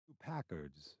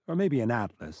Packards, or maybe an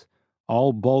Atlas,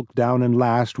 all bulked down and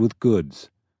lashed with goods.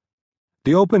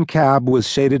 The open cab was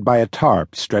shaded by a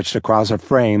tarp stretched across a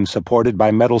frame supported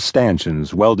by metal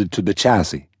stanchions welded to the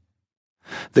chassis.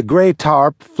 The gray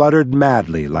tarp fluttered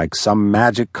madly like some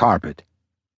magic carpet.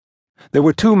 There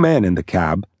were two men in the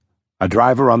cab, a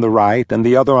driver on the right and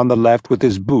the other on the left with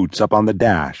his boots up on the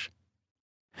dash.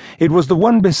 It was the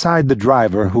one beside the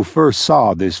driver who first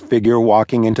saw this figure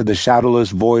walking into the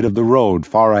shadowless void of the road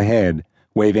far ahead,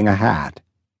 waving a hat.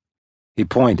 He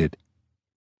pointed.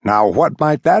 "Now what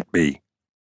might that be?"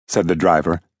 said the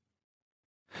driver.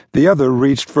 The other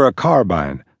reached for a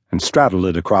carbine and straddled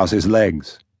it across his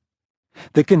legs.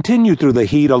 They continued through the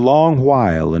heat a long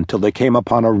while until they came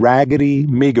upon a raggedy,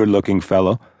 meager-looking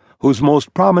fellow whose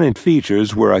most prominent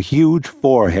features were a huge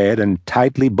forehead and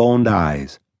tightly boned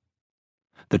eyes.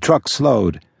 The truck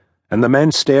slowed, and the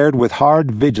men stared with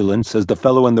hard vigilance as the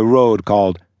fellow in the road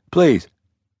called, "Please,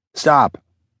 stop."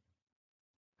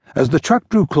 As the truck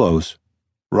drew close,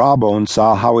 Rawbone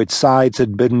saw how its sides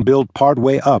had been built part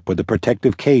way up with a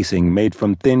protective casing made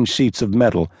from thin sheets of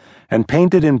metal, and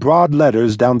painted in broad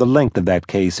letters down the length of that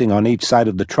casing on each side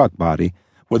of the truck body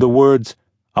were the words,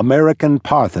 "American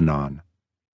Parthenon."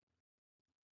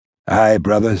 "Aye,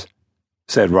 brothers,"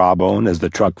 said Rawbone as the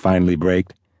truck finally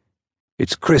braked.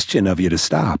 "It's Christian of you to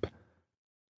stop.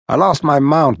 I lost my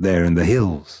mount there in the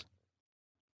hills."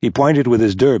 He pointed with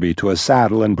his derby to a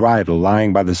saddle and bridle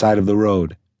lying by the side of the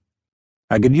road.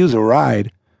 "I could use a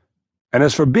ride. And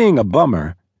as for being a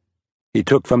bummer," he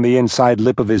took from the inside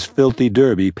lip of his filthy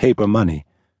derby paper money,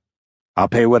 "I'll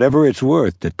pay whatever it's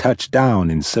worth to touch down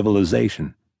in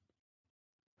civilization."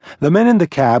 The men in the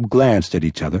cab glanced at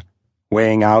each other,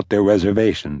 weighing out their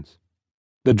reservations.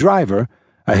 The driver,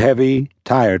 a heavy,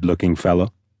 tired-looking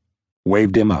fellow,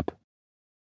 waved him up.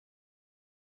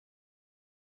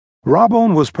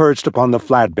 Rawbone was perched upon the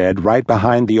flatbed right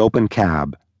behind the open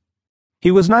cab. He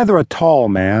was neither a tall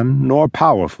man nor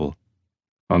powerful.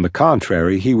 On the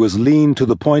contrary, he was lean to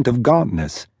the point of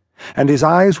gauntness, and his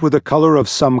eyes were the color of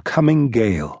some coming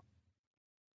gale.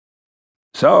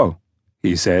 "So,"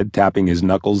 he said, tapping his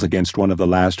knuckles against one of the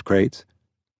last crates,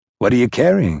 "what are you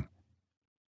carrying?"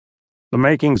 "The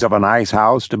makings of an ice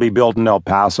house to be built in El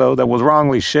Paso that was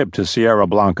wrongly shipped to Sierra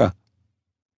Blanca."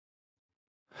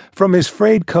 From his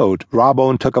frayed coat,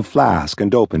 Rawbone took a flask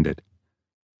and opened it.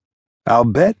 "I'll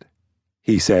bet,"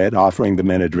 he said, offering the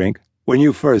men a drink, "when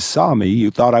you first saw me,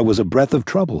 you thought I was a breath of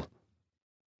trouble."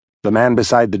 The man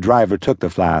beside the driver took the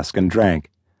flask and drank.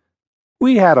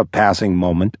 "We had a passing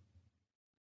moment."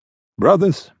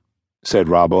 "Brothers," said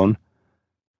Rawbone,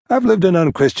 "I've lived an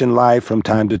unchristian life from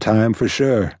time to time, for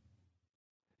sure.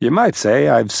 You might say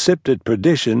I've sipped at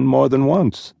perdition more than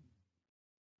once."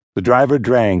 The driver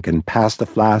drank and passed the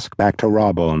flask back to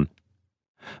Rawbone.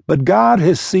 "But God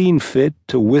has seen fit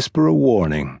to whisper a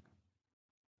warning."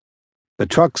 The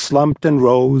truck slumped and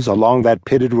rose along that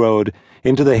pitted road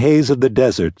into the haze of the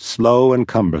desert, slow and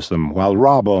cumbersome, while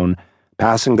Rawbone,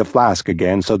 passing the flask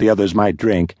again so the others might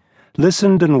drink,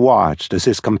 listened and watched as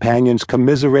his companions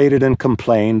commiserated and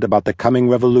complained about the coming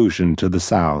revolution to the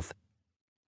south.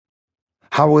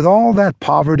 How with all that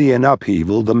poverty and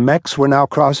upheaval, the Mex were now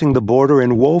crossing the border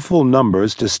in woeful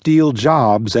numbers to steal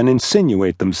jobs and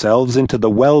insinuate themselves into the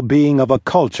well-being of a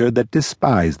culture that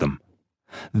despised them.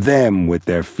 Them with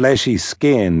their fleshy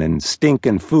skin and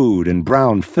stinking food and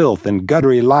brown filth and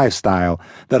guttery lifestyle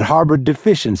that harbored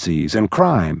deficiencies and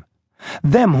crime.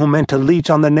 Them who meant to leech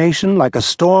on the nation like a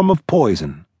storm of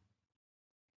poison.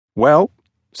 "Well,"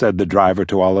 said the driver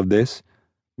to all of this,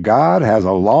 "God has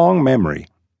a long memory."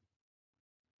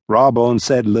 Rawbone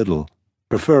said little,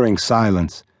 preferring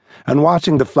silence, and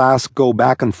watching the flask go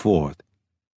back and forth.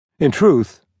 In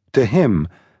truth, to him,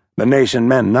 the nation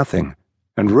meant nothing,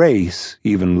 and race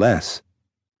even less.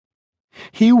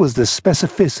 He was the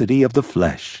specificity of the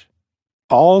flesh.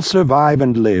 All survive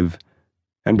and live,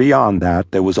 and beyond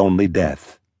that there was only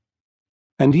death.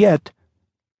 And yet,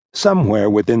 somewhere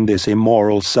within this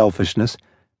immoral selfishness,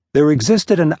 there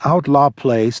existed an outlaw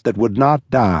place that would not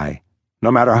die, no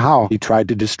matter how he tried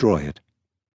to destroy it.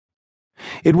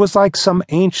 It was like some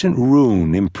ancient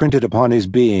rune imprinted upon his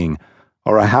being,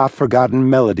 or a half-forgotten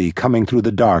melody coming through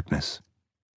the darkness.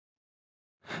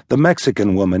 The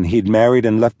Mexican woman he'd married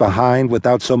and left behind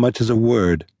without so much as a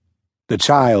word, the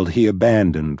child he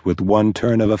abandoned with one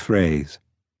turn of a phrase.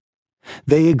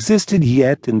 They existed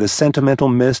yet in the sentimental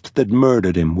mist that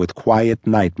murdered him with quiet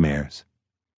nightmares.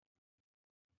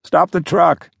 "Stop the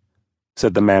truck,"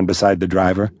 said the man beside the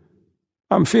driver.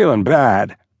 "I'm feeling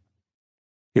bad."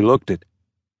 He looked it.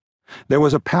 There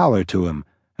was a pallor to him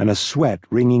and a sweat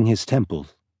wringing his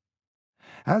temples.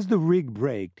 As the rig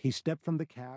braked, he stepped from the cab.